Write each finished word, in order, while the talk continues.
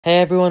Hey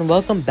everyone,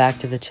 welcome back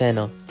to the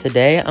channel.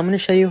 Today, I'm going to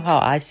show you how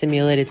I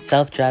simulated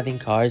self-driving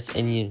cars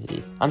in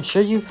Unity. I'm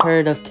sure you've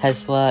heard of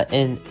Tesla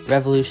and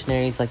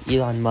revolutionaries like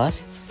Elon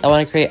Musk that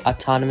want to create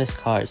autonomous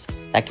cars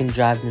that can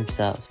drive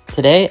themselves.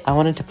 Today, I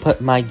wanted to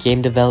put my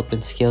game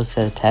development skills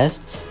to the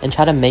test and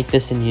try to make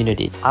this in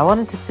Unity. I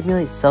wanted to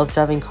simulate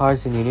self-driving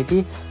cars in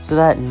Unity so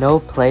that no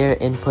player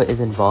input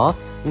is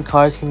involved and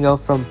cars can go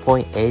from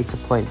point A to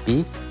point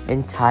B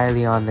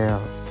entirely on their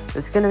own.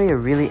 This is going to be a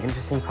really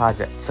interesting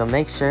project, so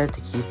make sure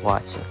to keep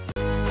watching.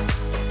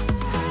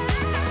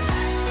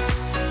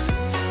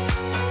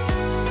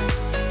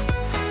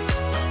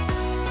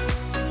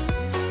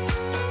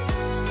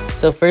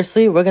 So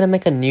firstly, we're going to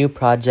make a new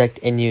project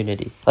in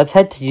Unity. Let's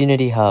head to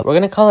Unity Hub. We're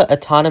going to call it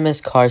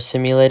Autonomous Car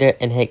Simulator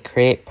and hit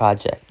Create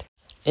Project.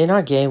 In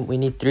our game, we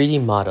need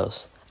 3D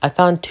models. I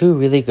found two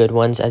really good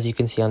ones as you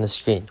can see on the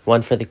screen.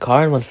 One for the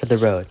car and one for the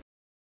road.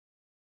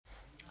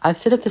 I've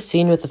set up the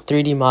scene with the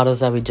 3D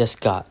models that we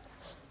just got.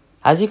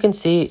 As you can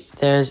see,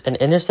 there's an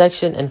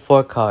intersection and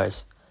 4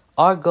 cars.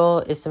 Our goal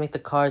is to make the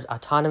cars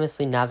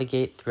autonomously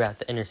navigate throughout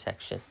the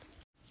intersection.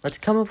 Let's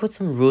come up with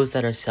some rules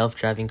that our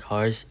self-driving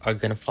cars are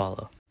going to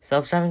follow.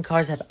 Self-driving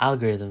cars have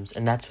algorithms,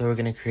 and that's what we're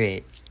going to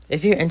create.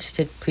 If you're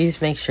interested,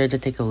 please make sure to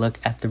take a look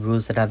at the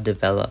rules that I've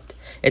developed.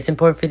 It's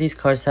important for these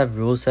cars to have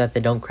rules so that they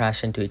don't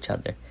crash into each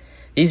other.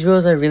 These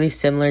rules are really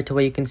similar to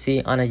what you can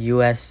see on a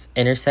US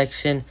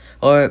intersection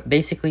or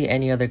basically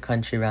any other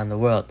country around the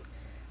world.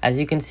 As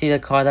you can see, the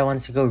car that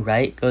wants to go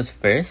right goes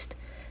first,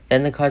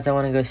 then the cars that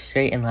want to go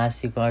straight, and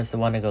lastly cars that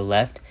want to go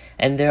left,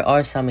 and there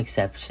are some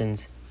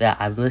exceptions that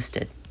I've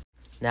listed.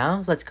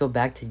 Now, let's go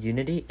back to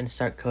Unity and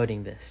start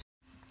coding this.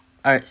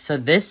 Alright, so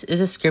this is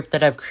a script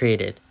that I've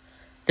created.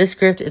 This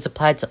script is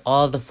applied to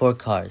all the 4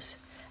 cars.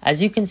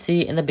 As you can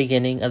see in the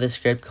beginning of the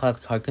script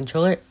called car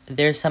controller,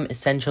 there's some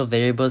essential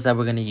variables that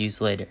we're going to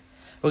use later.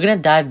 We're going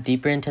to dive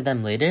deeper into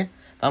them later,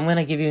 but I'm going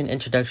to give you an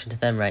introduction to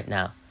them right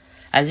now.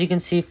 As you can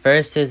see,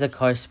 first is the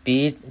car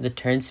speed, the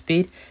turn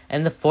speed,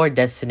 and the 4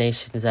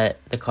 destinations that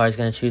the car is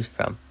going to choose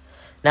from.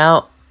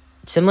 Now,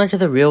 similar to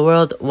the real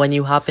world, when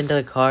you hop into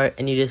the car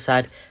and you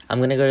decide, I'm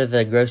going to go to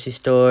the grocery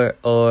store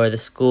or the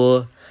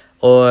school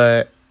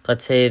or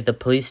let's say the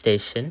police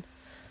station,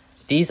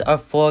 these are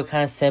 4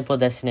 kind of simple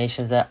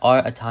destinations that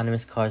our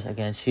autonomous cars are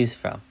going to choose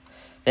from.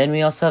 Then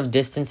we also have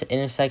distance,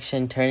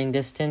 intersection, turning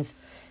distance,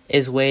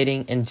 is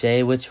waiting, and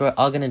J, which we're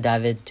all going to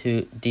dive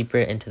into deeper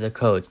into the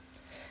code.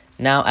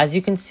 Now, as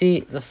you can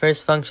see, the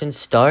first function,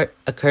 start,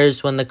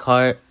 occurs when the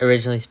car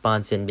originally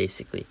spawns in,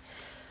 basically.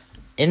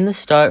 In the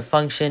start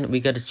function,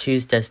 we go to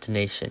choose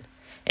destination.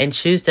 In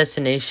choose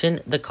destination,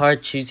 the car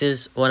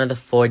chooses one of the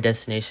 4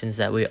 destinations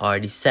that we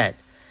already set.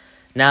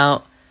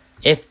 Now,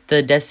 if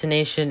the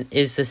destination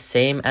is the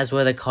same as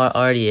where the car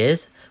already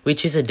is, we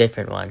choose a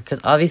different one. Because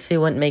obviously it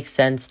wouldn't make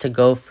sense to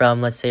go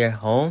from, let's say, your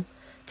home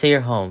to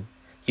your home.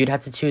 You'd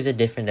have to choose a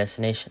different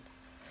destination.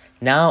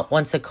 Now,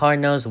 once the car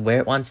knows where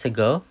it wants to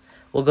go,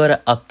 we'll go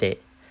to update.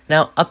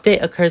 Now,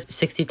 update occurs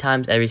 60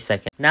 times every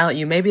second. Now,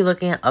 you may be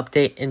looking at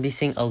update and be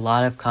seeing a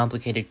lot of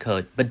complicated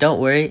code, but don't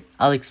worry,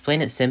 I'll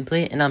explain it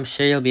simply and I'm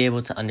sure you'll be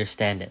able to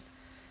understand it.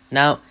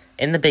 Now,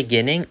 in the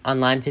beginning, on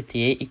line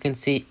 58, you can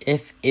see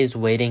if is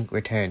waiting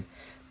return.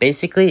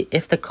 Basically,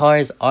 if the car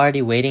is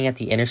already waiting at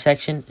the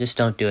intersection, just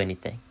don't do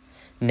anything.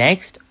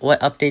 Next, what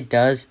update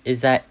does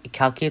is that it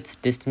calculates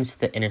distance to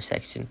the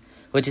intersection,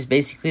 which is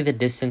basically the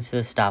distance to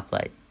the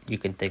stoplight. You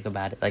can think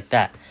about it like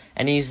that.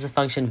 And it uses the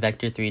function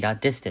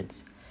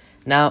vector3.distance.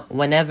 Now,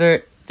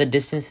 whenever the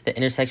distance to the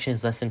intersection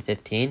is less than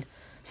 15,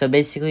 so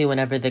basically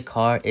whenever the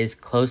car is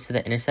close to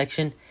the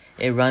intersection,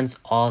 it runs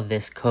all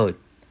this code.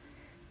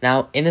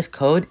 Now, in this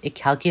code, it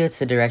calculates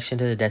the direction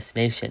to the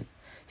destination.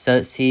 So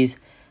it sees,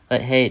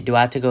 hey, do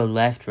I have to go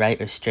left,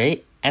 right, or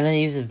straight? And then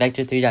it uses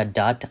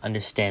vector3.dot to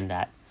understand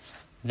that.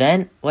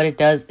 Then, what it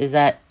does is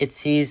that it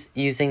sees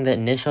using the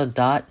initial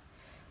dot,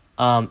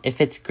 if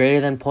it's greater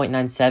than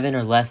 0.97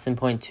 or less than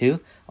 0.2,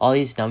 all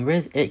these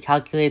numbers, it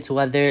calculates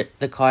whether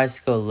the car has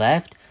to go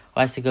left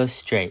or has to go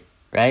straight,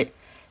 right?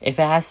 If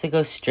it has to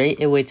go straight,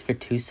 it waits for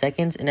 2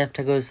 seconds, and if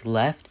it goes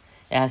left,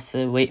 it has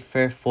to wait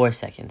for 4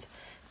 seconds.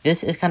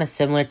 This is kind of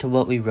similar to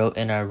what we wrote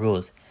in our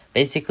rules.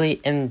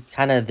 Basically, in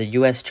kind of the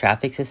US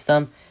traffic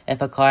system,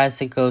 if a car has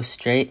to go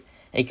straight,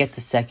 it gets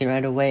a second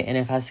right of way, and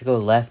if it has to go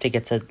left, it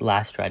gets a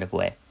last right of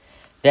way.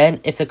 Then,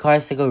 if the car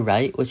has to go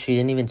right, which we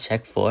didn't even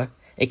check for,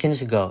 it can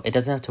just go. It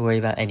doesn't have to worry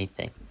about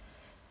anything.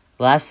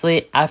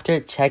 Lastly, after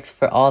it checks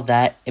for all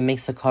that, it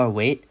makes the car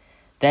wait.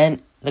 Then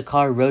the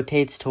car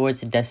rotates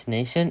towards the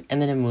destination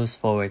and then it moves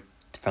forward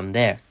from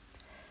there.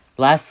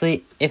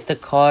 Lastly, if the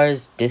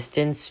car's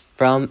distance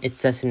from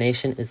its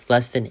destination is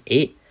less than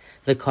 8,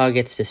 the car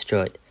gets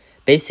destroyed.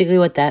 Basically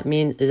what that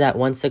means is that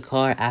once the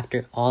car,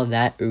 after all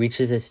that,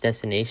 reaches its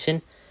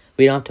destination,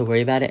 we don't have to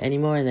worry about it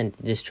anymore and then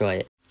destroy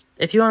it.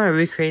 If you want to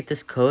recreate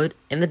this code,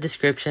 in the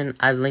description,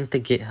 I've linked the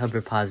GitHub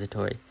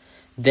repository.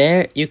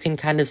 There, you can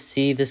kind of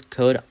see this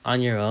code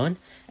on your own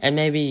and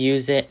maybe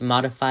use it,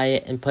 modify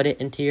it, and put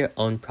it into your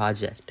own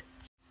project.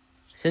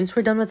 Since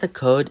we're done with the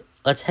code,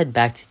 let's head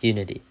back to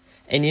Unity.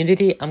 In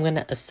Unity, I'm going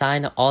to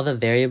assign all the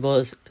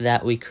variables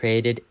that we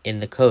created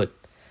in the code.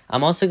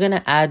 I'm also going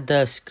to add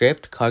the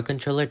script car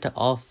controller to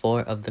all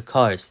 4 of the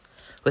cars.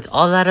 With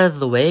all that out of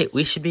the way,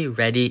 we should be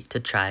ready to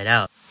try it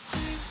out.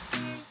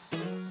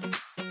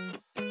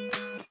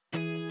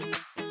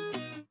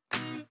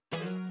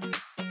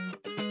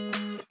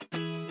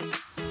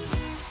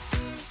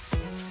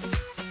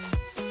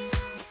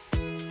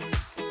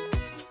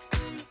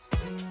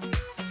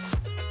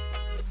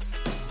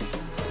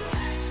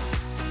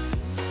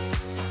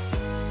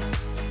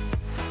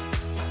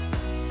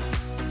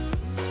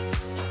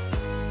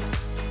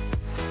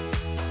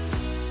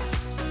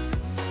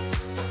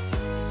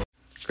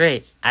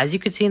 Great, as you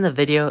could see in the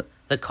video,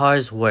 the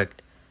cars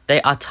worked.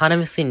 They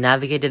autonomously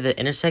navigated the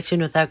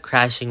intersection without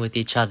crashing with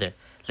each other.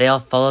 They all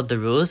followed the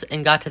rules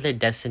and got to their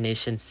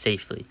destination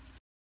safely.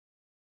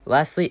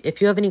 Lastly, if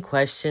you have any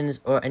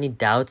questions or any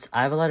doubts,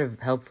 I have a lot of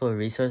helpful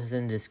resources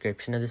in the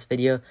description of this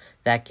video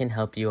that can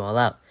help you all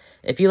out.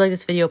 If you like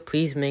this video,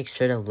 please make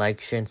sure to like,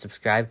 share, and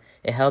subscribe.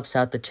 It helps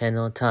out the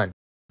channel a ton.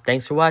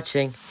 Thanks for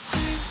watching.